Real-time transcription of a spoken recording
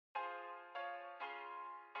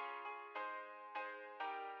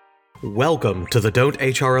Welcome to the Don't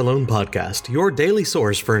HR Alone podcast, your daily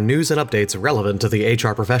source for news and updates relevant to the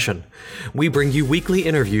HR profession. We bring you weekly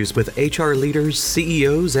interviews with HR leaders,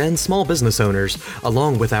 CEOs, and small business owners,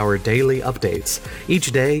 along with our daily updates.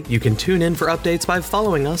 Each day, you can tune in for updates by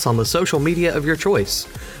following us on the social media of your choice.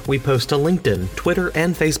 We post to LinkedIn, Twitter,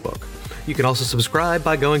 and Facebook. You can also subscribe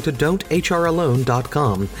by going to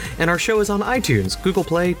don'thralone.com, and our show is on iTunes, Google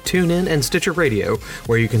Play, TuneIn, and Stitcher Radio,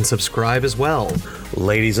 where you can subscribe as well.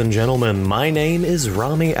 Ladies and gentlemen, my name is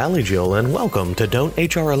Rami Alijil, and welcome to Don't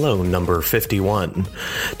HR Alone number 51.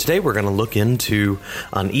 Today we're going to look into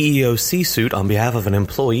an EEOC suit on behalf of an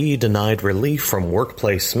employee denied relief from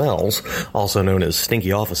workplace smells, also known as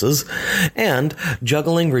stinky offices, and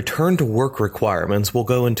juggling return to work requirements. We'll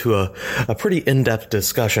go into a pretty in-depth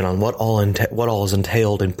discussion on what all is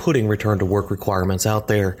entailed in putting return to work requirements out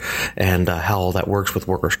there and how all that works with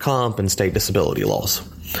workers' comp and state disability laws.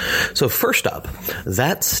 So first up,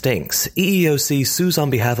 that stinks. EEOC sues on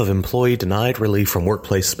behalf of employee denied relief from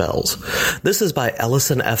workplace spells. This is by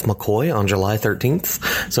Ellison F. McCoy on July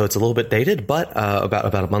 13th, so it's a little bit dated, but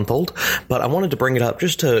about a month old. But I wanted to bring it up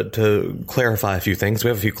just to clarify a few things. We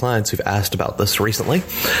have a few clients who've asked about this recently.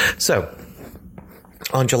 So,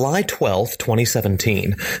 on July 12,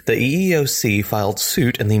 2017, the EEOC filed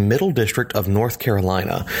suit in the Middle District of North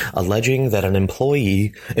Carolina, alleging that an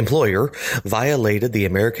employer violated the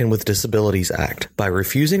American with Disabilities Act by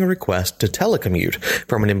refusing a request to telecommute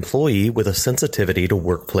from an employee with a sensitivity to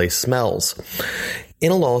workplace smells.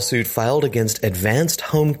 In a lawsuit filed against Advanced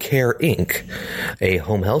Home Care, Inc., a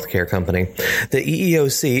home health care company, the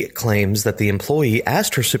EEOC claims that the employee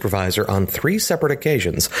asked her supervisor on 3 separate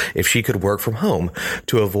occasions if she could work from home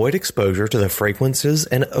to avoid exposure to the fragrances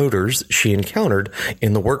and odors she encountered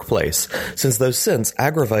in the workplace, since those scents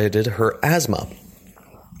aggravated her asthma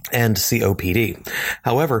and COPD.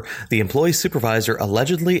 However, the employee supervisor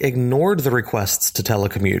allegedly ignored the requests to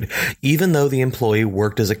telecommute, even though the employee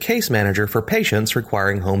worked as a case manager for patients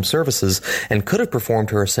requiring home services and could have performed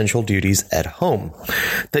her essential duties at home.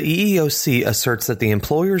 The EEOC asserts that the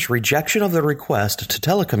employer's rejection of the request to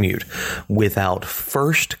telecommute without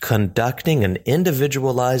first conducting an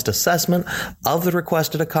individualized assessment of the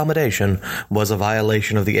requested accommodation was a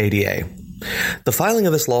violation of the ADA. The filing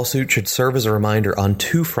of this lawsuit should serve as a reminder on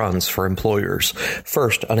 2 fronts for employers.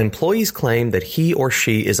 First, an employee's claim that he or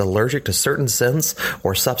she is allergic to certain scents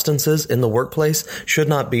or substances in the workplace should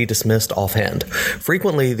not be dismissed offhand.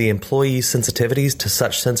 Frequently, the employee's sensitivities to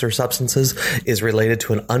such scents or substances is related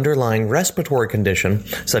to an underlying respiratory condition,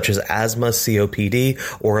 such as asthma, COPD,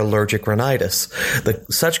 or allergic rhinitis.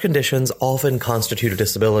 Such conditions often constitute a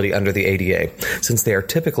disability under the ADA, since they are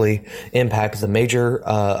typically impact a major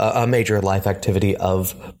life activity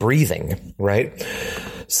of breathing, right?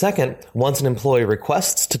 Second, once an employee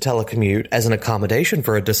requests to telecommute as an accommodation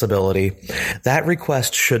for a disability, that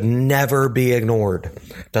request should never be ignored.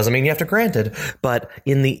 Doesn't mean you have to grant it, but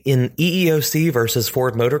in EEOC versus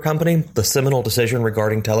Ford Motor Company, the seminal decision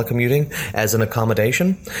regarding telecommuting as an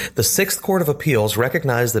accommodation, the 6th Court of Appeals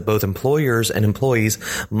recognized that both employers and employees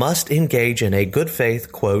must engage in a good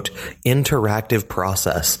faith, quote, interactive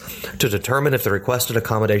process to determine if the requested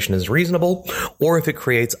accommodation is reasonable or if it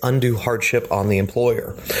creates undue hardship on the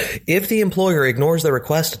employer. If the employer ignores the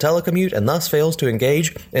request to telecommute and thus fails to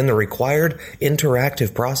engage in the required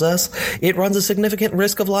interactive process, it runs a significant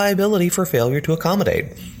risk of liability for failure to accommodate.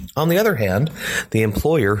 On the other hand, the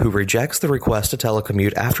employer who rejects the request to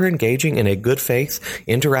telecommute after engaging in a good faith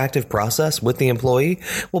interactive process with the employee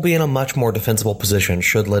will be in a much more defensible position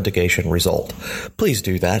should litigation result. Please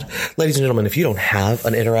do that. Ladies and gentlemen, if you don't have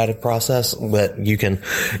an interactive process that you can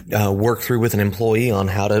work through with an employee on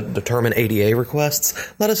how to determine ADA requests,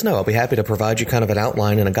 let us know. I'll be happy to provide you kind of an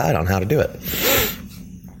outline and a guide on how to do it.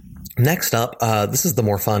 Next up, this is the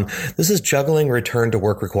more fun. This is juggling return to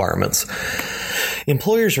work requirements.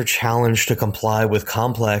 Employers are challenged to comply with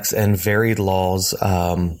complex and varied laws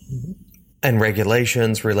and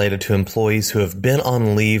regulations related to employees who have been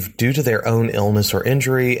on leave due to their own illness or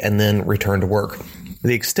injury and then return to work.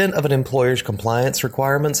 The extent of an employer's compliance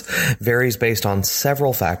requirements varies based on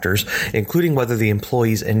several factors, including whether the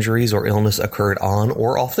employee's injuries or illness occurred on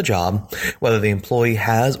or off the job, whether the employee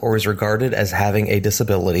has or is regarded as having a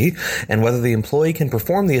disability, and whether the employee can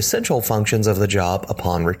perform the essential functions of the job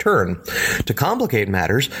upon return. To complicate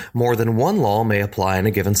matters, more than one law may apply in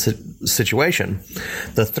a given situation.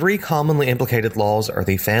 The 3 commonly implicated laws are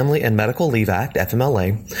the Family and Medical Leave Act,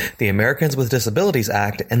 FMLA, the Americans with Disabilities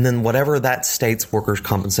Act, and then whatever that state's workers'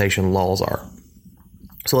 compensation laws are.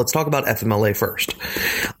 So let's talk about FMLA first.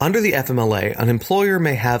 Under the FMLA, an employer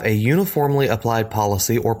may have a uniformly applied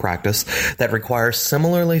policy or practice that requires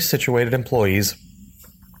similarly situated employees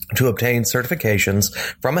to obtain certifications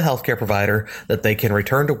from a healthcare provider that they can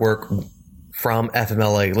return to work from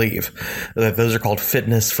FMLA leave. Those are called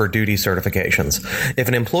fitness for duty certifications. If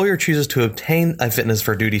an employer chooses to obtain a fitness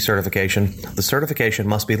for duty certification, the certification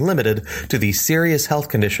must be limited to the serious health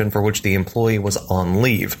condition for which the employee was on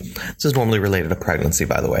leave. This is normally related to pregnancy,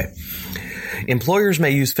 by the way. Employers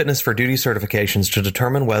may use fitness for duty certifications to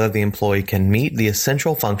determine whether the employee can meet the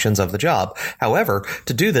essential functions of the job. However,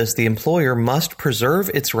 to do this, the employer must preserve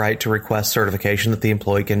its right to request certification that the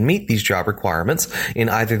employee can meet these job requirements in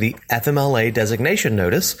either the FMLA designation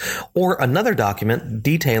notice or another document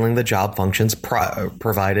detailing the job functions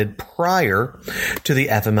provided prior to the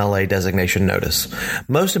FMLA designation notice.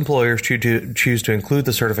 Most employers choose to include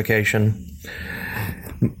the certification.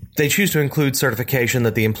 They choose to include certification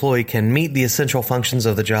that the employee can meet the essential functions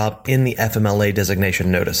of the job in the FMLA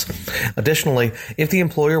designation notice. Additionally, if the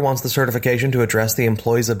employer wants the certification to address the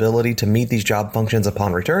employee's ability to meet these job functions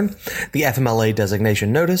upon return, the FMLA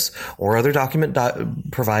designation notice or other document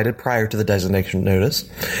provided prior to the designation notice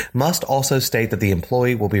must also state that the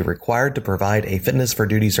employee will be required to provide a fitness for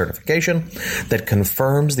duty certification that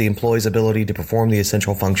confirms the employee's ability to perform the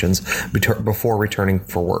essential functions before returning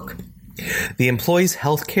for work. The employee's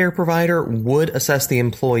healthcare provider would assess the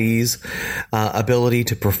employee's ability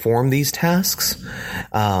to perform these tasks,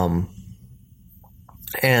 and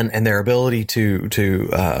their ability to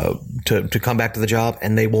come back to the job,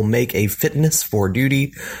 and they will make a fitness for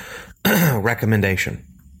duty recommendation.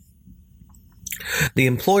 The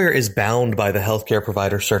employer is bound by the healthcare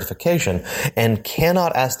provider certification and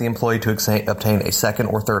cannot ask the employee to obtain a second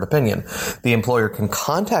or third opinion. The employer can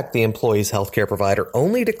contact the employee's healthcare provider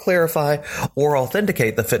only to clarify or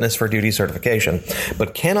authenticate the fitness for duty certification,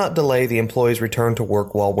 but cannot delay the employee's return to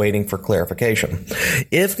work while waiting for clarification.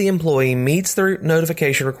 If the employee meets the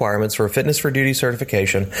notification requirements for a fitness for duty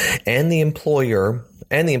certification and the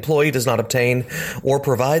employee does not obtain or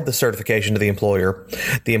provide the certification to the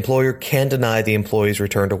employer can deny the employee's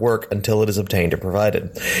return to work until it is obtained or provided.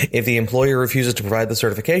 If the employer refuses to provide the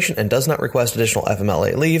certification and does not request additional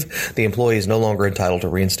FMLA leave, the employee is no longer entitled to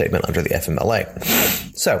reinstatement under the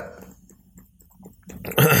FMLA. So,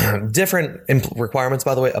 different requirements,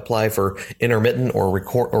 by the way, apply for intermittent or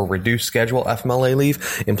reduced schedule FMLA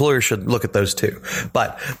leave. Employers should look at those too.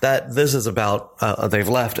 But this is about they've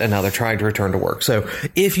left and now they're trying to return to work. So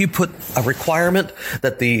if you put a requirement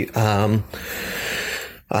that the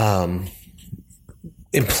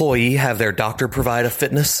employee have their doctor provide a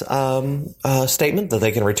fitness statement that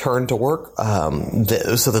they can return to work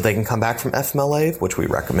so that they can come back from FMLA, which we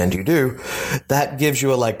recommend you do, that gives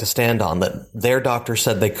you a leg to stand on, that their doctor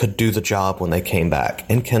said they could do the job when they came back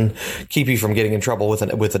and can keep you from getting in trouble with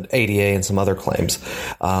an ADA and some other claims.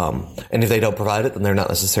 And if they don't provide it, then they're not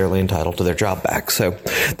necessarily entitled to their job back. So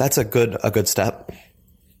that's a good step.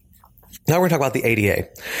 Now we're going to talk about the ADA.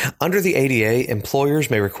 Under the ADA,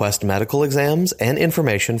 employers may request medical exams and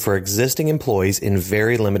information for existing employees in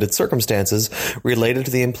very limited circumstances related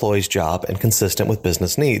to the employee's job and consistent with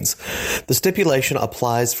business needs. The stipulation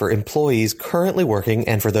applies for employees currently working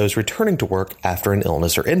and for those returning to work after an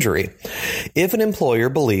illness or injury. If an employer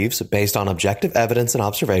believes, based on objective evidence and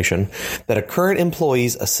observation, that a current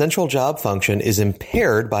employee's essential job function is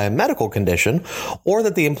impaired by a medical condition, or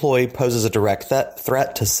that the employee poses a direct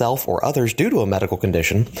threat to self or others due to a medical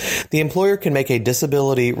condition, the employer can make a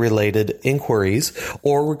disability-related inquiries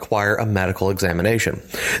or require a medical examination.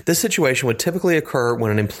 This situation would typically occur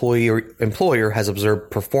when an employer has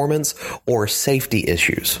observed performance or safety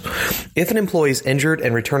issues. If an employee is injured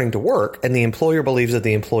and returning to work, and the employer believes that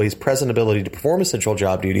the employee's present ability to perform essential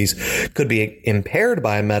job duties could be impaired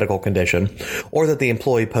by a medical condition, or that the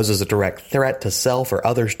employee poses a direct threat to self or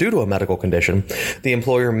others due to a medical condition, the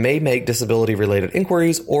employer may make disability-related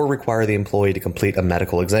inquiries or require the employee to complete a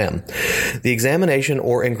medical exam. The examination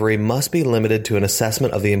or inquiry must be limited to an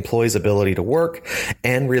assessment of the employee's ability to work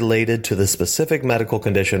and related to the specific medical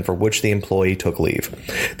condition for which the employee took leave.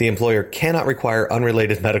 The employer cannot require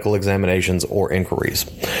unrelated medical examinations or inquiries.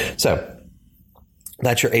 So,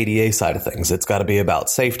 that's your ADA side of things. It's got to be about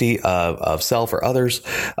safety of self or others,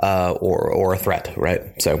 or a threat,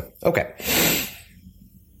 right? So, okay.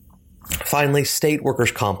 Finally, state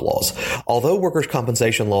workers' comp laws. Although workers'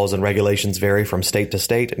 compensation laws and regulations vary from state to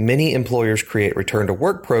state, many employers create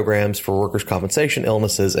return-to-work programs for workers' compensation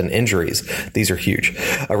illnesses and injuries. These are huge.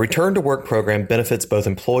 A return-to-work program benefits both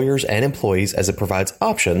employers and employees as it provides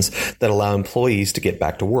options that allow employees to get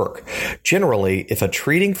back to work. Generally, if a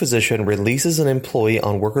treating physician releases an employee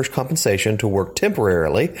on workers' compensation to work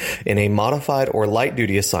temporarily in a modified or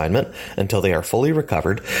light-duty assignment until they are fully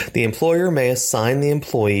recovered, the employer may assign the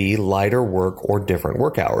employee lighter either work or different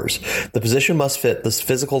work hours. The position must fit the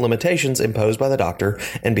physical limitations imposed by the doctor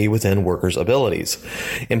and be within workers' abilities.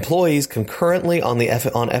 Employees concurrently on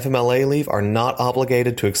FMLA leave are not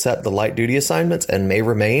obligated to accept the light duty assignments and may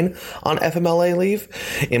remain on FMLA leave.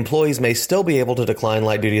 Employees may still be able to decline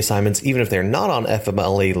light duty assignments even if they're not on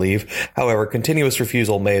FMLA leave. However, continuous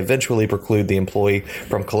refusal may eventually preclude the employee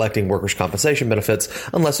from collecting workers' compensation benefits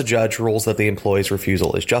unless a judge rules that the employee's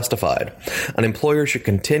refusal is justified. An employer should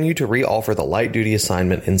continue to reoffer the light duty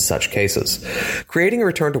assignment in such cases. Creating a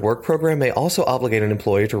return to work program may also obligate an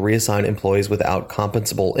employer to reassign employees without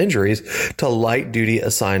compensable injuries to light duty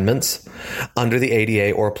assignments under the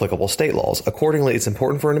ADA or applicable state laws. Accordingly, it's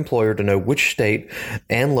important for an employer to know which state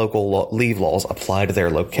and local leave laws apply to their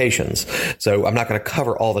locations. So I'm not going to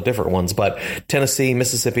cover all the different ones, but Tennessee,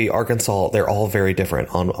 Mississippi, Arkansas, they're all very different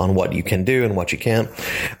on what you can do and what you can't.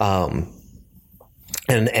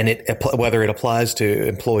 Whether it applies to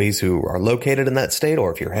employees who are located in that state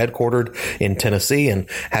or if you're headquartered in Tennessee and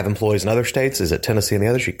have employees in other states, is it Tennessee and the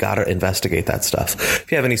others? You got to investigate that stuff.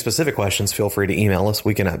 If you have any specific questions, feel free to email us.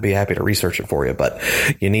 We can be happy to research it for you, but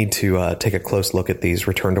you need to take a close look at these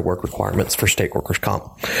return to work requirements for state workers'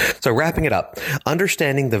 comp. So wrapping it up,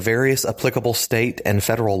 understanding the various applicable state and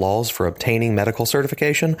federal laws for obtaining medical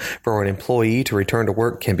certification for an employee to return to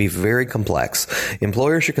work can be very complex.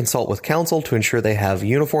 Employers should consult with counsel to ensure they have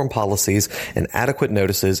uniform policies and adequate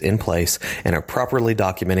notices in place and are properly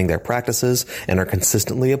documenting their practices and are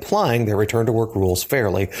consistently applying their return to work rules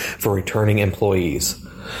fairly for returning employees.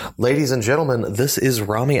 Ladies and gentlemen, this is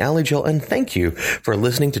Rami Alijil, and thank you for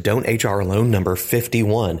listening to Don't HR Alone number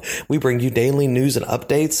 51. We bring you daily news and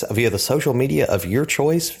updates via the social media of your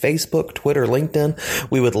choice, Facebook, Twitter,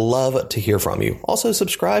 LinkedIn. We would love to hear from you. Also,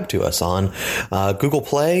 subscribe to us on Google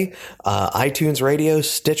Play, iTunes Radio,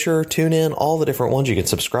 Stitcher, TuneIn, all the different ones. You can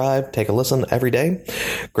subscribe, take a listen every day.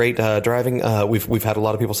 Great driving. We've had a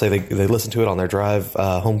lot of people say they listen to it on their drive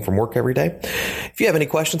home from work every day. If you have any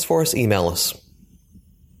questions for us, email us.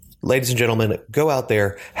 Ladies and gentlemen, go out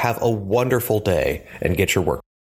there, have a wonderful day, and get your work.